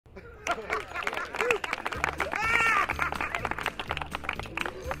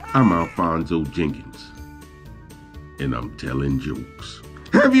I'm Alfonso Jenkins, and I'm telling jokes.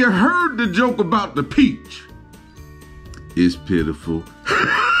 Have you heard the joke about the peach? It's pitiful.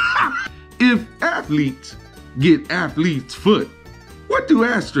 If athletes get athlete's foot, what do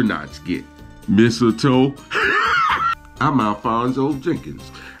astronauts get? Mistletoe. I'm Alfonso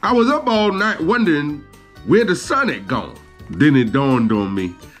Jenkins. I was up all night wondering where the sun had gone. Then it dawned on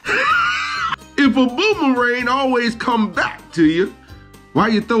me. If a boomerang always come back to you, why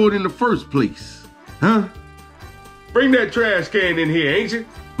you throw it in the first place? Huh? Bring that trash can in here, ain't you?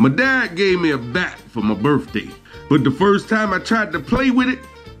 My dad gave me a bat for my birthday, but the first time I tried to play with it,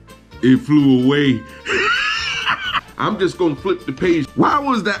 it flew away. I'm just gonna flip the page. Why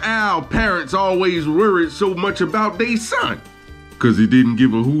was the owl parents always worried so much about their son? Cause he didn't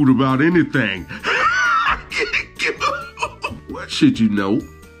give a hoot about anything. What should you know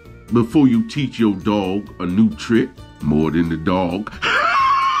before you teach your dog a new trick more than the dog?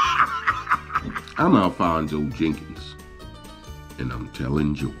 I'm Alfonso Jenkins, and I'm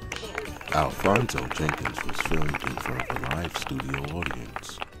telling jokes. Alfonso Jenkins was filmed in front of a live studio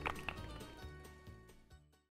audience.